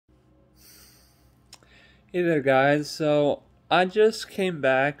Hey there, guys. So, I just came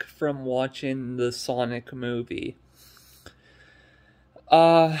back from watching the Sonic movie.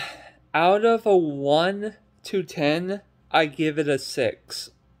 Uh, Out of a 1 to 10, I give it a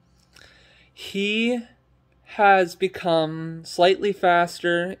 6. He has become slightly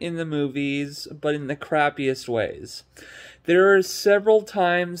faster in the movies, but in the crappiest ways. There are several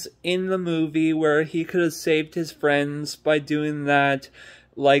times in the movie where he could have saved his friends by doing that,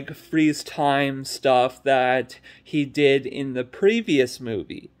 like, freeze time stuff that he did in the previous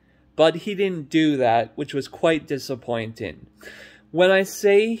movie. But he didn't do that, which was quite disappointing. When I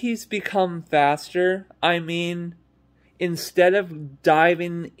say he's become faster, I mean instead of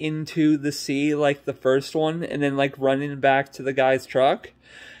diving into the sea like the first one and then like running back to the guy's truck,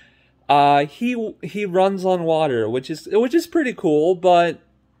 he runs on water, which is pretty cool. But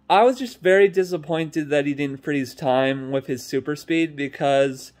I was just very disappointed that he didn't freeze time with his super speed,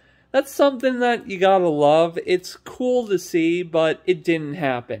 because that's something that you gotta love. It's cool to see, but it didn't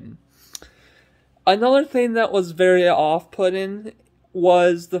happen. Another thing that was very off-putting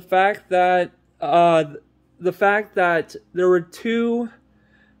was the fact that there were two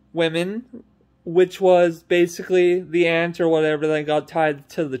women, which was basically the aunt or whatever that got tied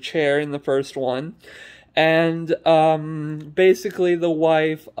to the chair in the first one, and basically the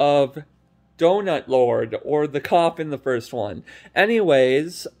wife of Donut Lord, or the cop in the first one.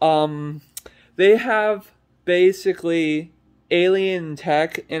 Anyways, they have basically alien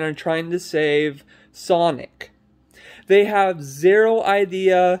tech and are trying to save Sonic. They have zero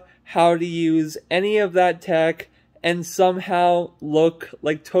idea how to use any of that tech and somehow look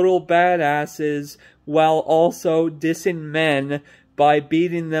like total badasses while also dissing men by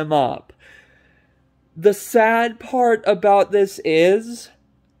beating them up. The sad part about this is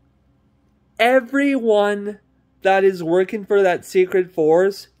everyone that is working for that secret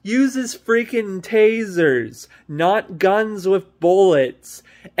force uses freaking tasers, not guns with bullets.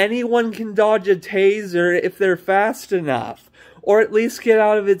 Anyone can dodge a taser if they're fast enough, or at least get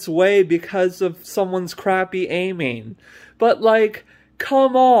out of its way because of someone's crappy aiming. But, like,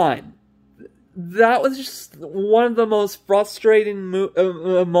 come on. That was just one of the most frustrating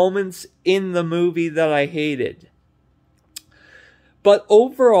moments in the movie that I hated. But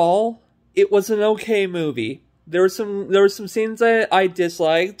overall, it was an okay movie. There were some scenes I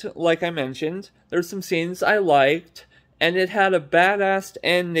disliked, like I mentioned. There were some scenes I liked, and it had a badass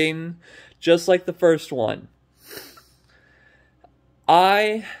ending, just like the first one.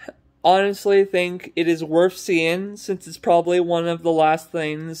 I honestly think it is worth seeing, since it's probably one of the last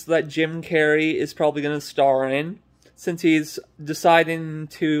things that Jim Carrey is probably going to star in, since he's deciding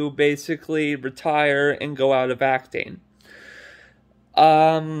to basically retire and go out of acting.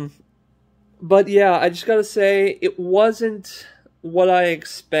 But yeah, I just gotta say, it wasn't what I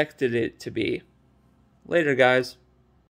expected it to be. Later, guys.